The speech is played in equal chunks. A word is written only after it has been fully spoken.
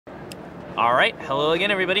All right, hello again,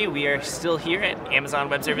 everybody. We are still here at Amazon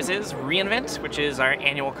Web Services reInvent, which is our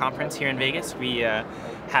annual conference here in Vegas. We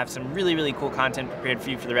have some really cool content prepared for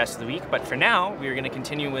you for the rest of the week, but for now, we are going to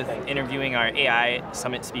continue with interviewing our AI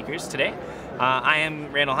Summit speakers today. I am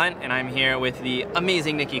Randall Hunt, and I'm here with the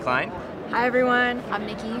amazing Nikki Klein. Hi, everyone. I'm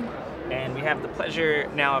Nikki. And we have the pleasure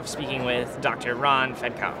now of speaking with Dr. Ron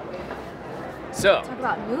Fedkow. So, talk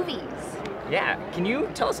about movies. Yeah, can you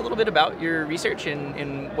tell us a little bit about your research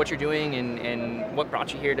and what you're doing and what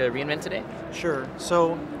brought you here to reInvent today? Sure.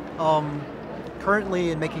 So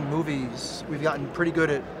currently in making movies, we've gotten pretty good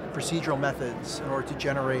at procedural methods in order to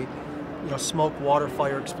generate smoke, water,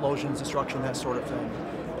 fire, explosions, destruction, that sort of thing.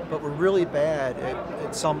 But we're really bad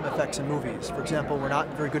at some effects in movies. For example, we're not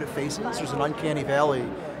very good at faces. There's an uncanny valley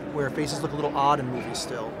where faces look a little odd in movies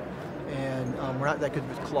still. And we're not that good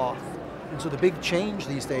with cloth. And so the big change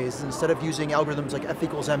these days is instead of using algorithms like F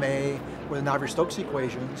equals MA or the Navier-Stokes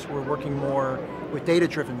equations, we're working more with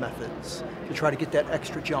data-driven methods to try to get that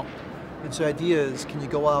extra jump. And so the idea is, can you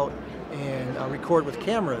go out and record with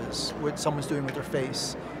cameras what someone's doing with their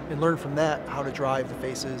face and learn from that how to drive the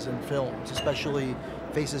faces in films, especially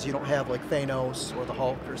faces you don't have like Thanos or the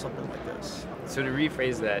Hulk or something like this. So to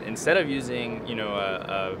rephrase that, instead of using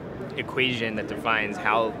a equation that defines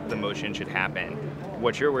how the motion should happen,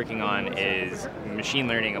 what you're working on is machine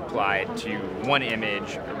learning applied to one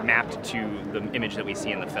image mapped to the image that we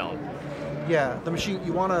see in the film. Yeah, the machine,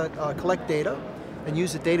 you want to collect data and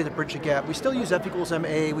use the data to bridge the gap. We still use F equals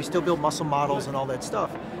MA, we still build muscle models and all that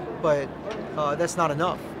stuff, but that's not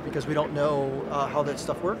enough because we don't know how that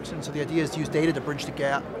stuff works. And so the idea is to use data to bridge the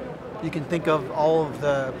gap. You can think of all of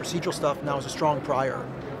the procedural stuff now as a strong prior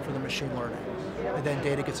for the machine learning. And then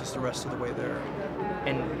data gets us the rest of the way there.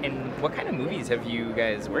 And what kind of movies have you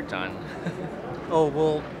guys worked on? Oh,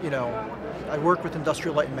 well, I work with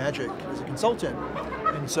Industrial Light and Magic as a consultant.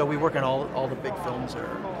 And so we work on all the big films there.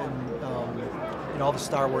 And all the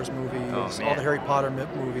Star Wars movies, all the Harry Potter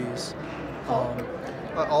movies,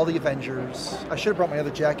 all the Avengers. I should have brought my other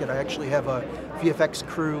jacket. I actually have a VFX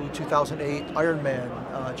Crew 2008 Iron Man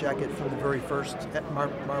jacket from the very first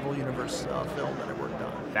Marvel Universe film that I worked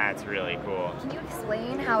on. That's really cool. Can you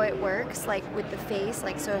explain how it works, like with the face?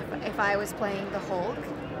 Like, so if I was playing the Hulk,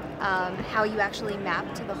 how you actually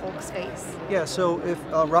map to the Hulk's face? Yeah, so if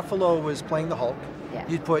Ruffalo was playing the Hulk,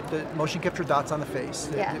 you'd put the motion capture dots on the face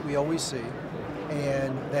that we always see,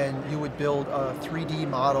 and then you would build a 3D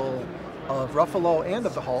model of Ruffalo and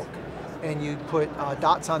of the Hulk, and you put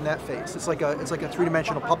dots on that face. It's like a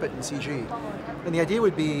three-dimensional puppet in CG. And the idea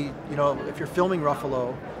would be, if you're filming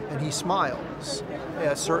Ruffalo and he smiles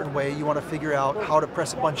a certain way, you want to figure out how to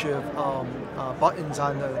press a bunch of buttons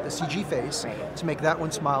on the CG face to make that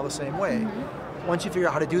one smile the same way. Once you figure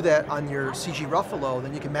out how to do that on your CG Ruffalo,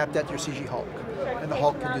 then you can map that to your CG Hulk, and the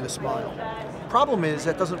Hulk can do the smile. Problem is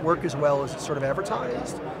that doesn't work as well as it's sort of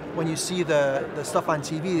advertised. When you see the stuff on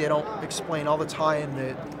TV, they don't explain all the time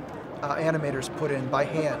that animators put in by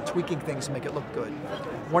hand, tweaking things to make it look good.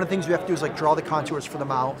 One of the things we have to do is like draw the contours for the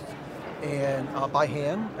mouth, and by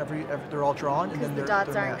hand, they're all drawn, and then the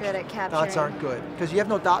dots aren't good at capturing. Dots aren't good because you have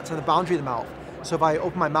no dots on the boundary of the mouth. So if I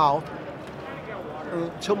open my mouth,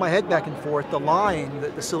 tilt my head back and forth, the line,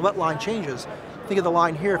 the silhouette line changes. Think of the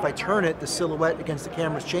line here. If I turn it, the silhouette against the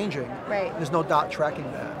camera is changing. Right. There's no dot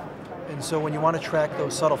tracking that. And so when you want to track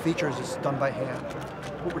those subtle features, it's done by hand.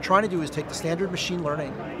 What we're trying to do is take the standard machine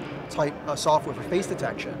learning type software for face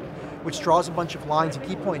detection, which draws a bunch of lines and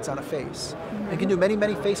key points on a face. And can do many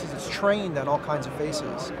faces. It's trained on all kinds of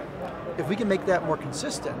faces. If we can make that more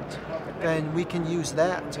consistent, then we can use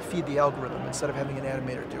that to feed the algorithm instead of having an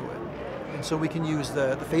animator do it. And so we can use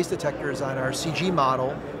the face detectors on our CG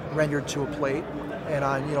model rendered to a plate, and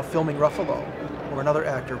on filming Ruffalo or another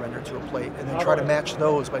actor rendered to a plate, and then try to match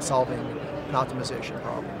those by solving an optimization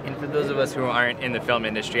problem. And for those of us who aren't in the film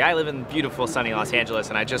industry, I live in beautiful sunny Los Angeles,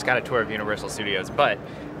 and I just got a tour of Universal Studios, but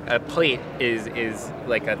a plate is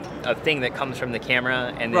like a thing that comes from the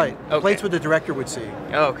camera, and then, plate's what the director would see.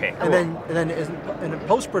 Oh, okay, cool. And then in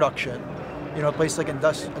post-production, a place like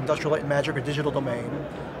Industrial Light and Magic or Digital Domain,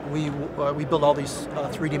 we build all these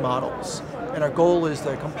 3D models, and our goal is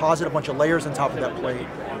to composite a bunch of layers on top of that plate.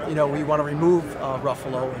 We want to remove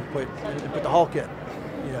Ruffalo and put the Hulk in,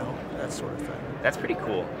 that sort of thing. That's pretty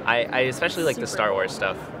cool. I especially like the Star Wars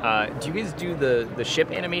stuff. Do you guys do the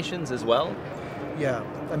ship animations as well? Yeah,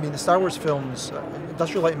 I mean the Star Wars films,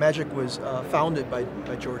 Industrial Light and Magic was founded by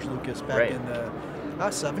George Lucas back in the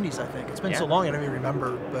 70s, I think. It's been so long I don't even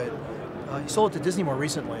remember, but he sold it to Disney more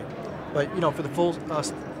recently. But for the full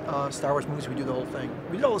Star Wars movies, we do the whole thing.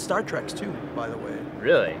 We did all the Star Treks too, by the way.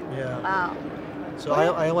 Really? Yeah. Wow. So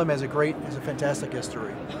ILM has a fantastic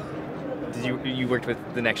history. Did you worked with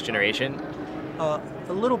the next generation? A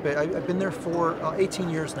little bit. I've been there for 18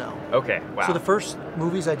 years now. Okay, wow. So the first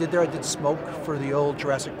movies I did there, I did Smoke for the old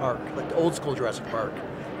Jurassic Park, like the old school Jurassic Park,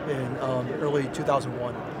 in early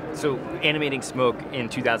 2001. So animating Smoke in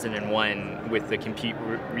 2001 with the compute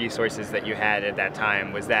resources that you had at that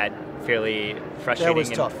time, was that fairly frustrating? That was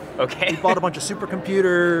tough. Okay. We bought a bunch of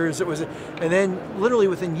supercomputers. And then literally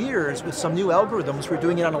within years, with some new algorithms, we're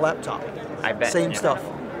doing it on a laptop. I bet. Same stuff.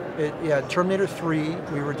 Terminator 3,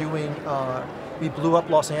 we were doing, we blew up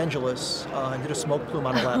Los Angeles and did a smoke plume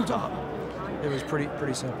on a laptop. It was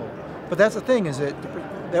pretty simple. But that's the thing, is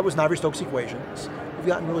that was Navier-Stokes equations. We've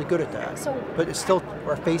gotten really good at that. But it's still,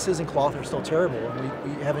 our faces and cloth are still terrible,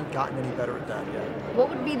 and we haven't gotten any better at that yet. What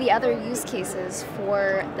would be the other use cases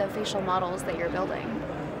for the facial models that you're building?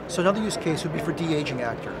 So another use case would be for de-aging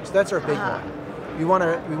actors. That's our big one. We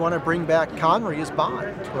want to bring back Connery as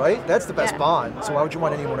Bond, right? That's the best Bond. So why would you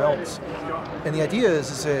want anyone else? And the idea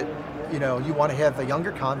is that you want to have a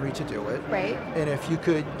younger Connery to do it. Right. And if you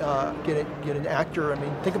could get an actor, I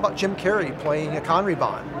mean, think about Jim Carrey playing a Connery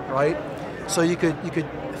Bond, right? So you could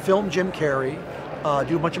film Jim Carrey,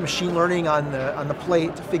 do a bunch of machine learning on the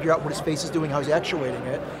plate to figure out what his face is doing, how he's actuating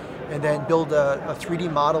it, and then build a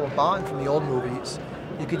 3D model of Bond from the old movies.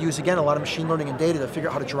 You could use, again, a lot of machine learning and data to figure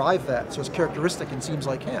out how to drive that so it's characteristic and seems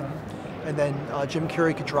like him. And then Jim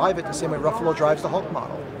Carrey could drive it the same way Ruffalo drives the Hulk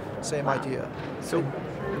model. Same idea. So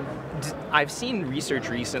I've seen research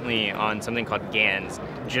recently on something called GANs,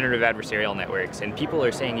 generative adversarial networks, and people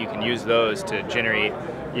are saying you can use those to generate,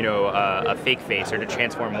 a fake face, or to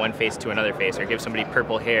transform one face to another face, or give somebody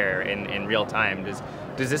purple hair in real time.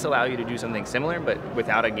 Does this allow you to do something similar but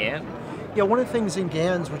without a GAN? Yeah, one of the things in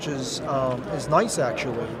GANs, which is nice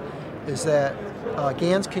actually, is that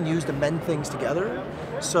GANs can use to mend things together.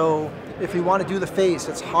 So if you want to do the face,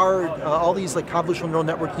 it's hard. All these convolutional neural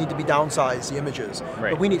networks need to be downsized, the images.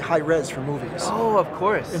 Right. But we need high res for movies. Oh, of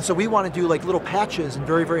course. And so we want to do little patches in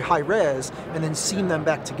very, very high res and then seam them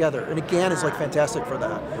back together. And a GAN is fantastic for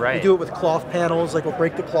that. Right. We do it with cloth panels, we'll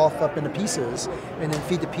break the cloth up into pieces and then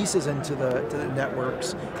feed the pieces into the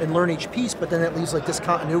networks and learn each piece, but then it leaves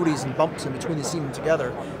discontinuities and bumps in between the seam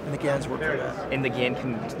together, and the GANs work for that. And the GAN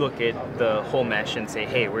can look at the whole mesh and say,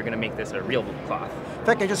 hey, we're going to make this a real cloth. In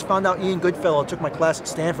fact, I just found out Ian Goodfellow took my class at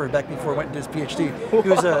Stanford back before I went into his PhD. He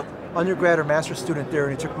was an undergrad or master's student there,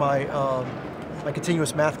 and he took my my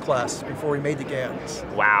continuous math class before he made the GANs.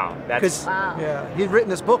 Wow. Yeah, he had written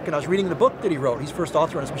this book, and I was reading the book that he wrote. He's first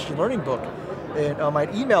author on his machine learning book. And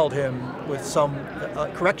I'd emailed him with some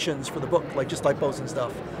corrections for the book, just typos and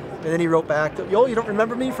stuff. And then he wrote back, "Yo, you don't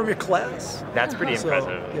remember me from your class?" That's pretty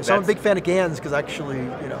impressive. Yeah, so I'm a big fan of GANs because I actually,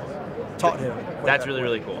 taught him. That's really,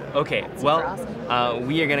 really cool. Okay, awesome.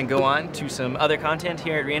 We are going to go on to some other content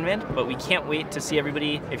here at reInvent, but we can't wait to see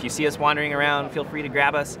everybody. If you see us wandering around, feel free to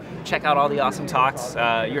grab us, check out all the awesome talks.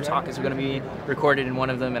 Your talk is going to be recorded in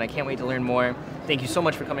one of them, and I can't wait to learn more. Thank you so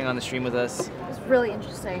much for coming on the stream with us. It was really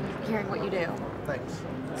interesting hearing what you do. Thanks.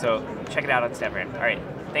 So check it out on Stanford. All right,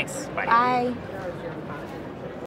 thanks. Bye. Bye.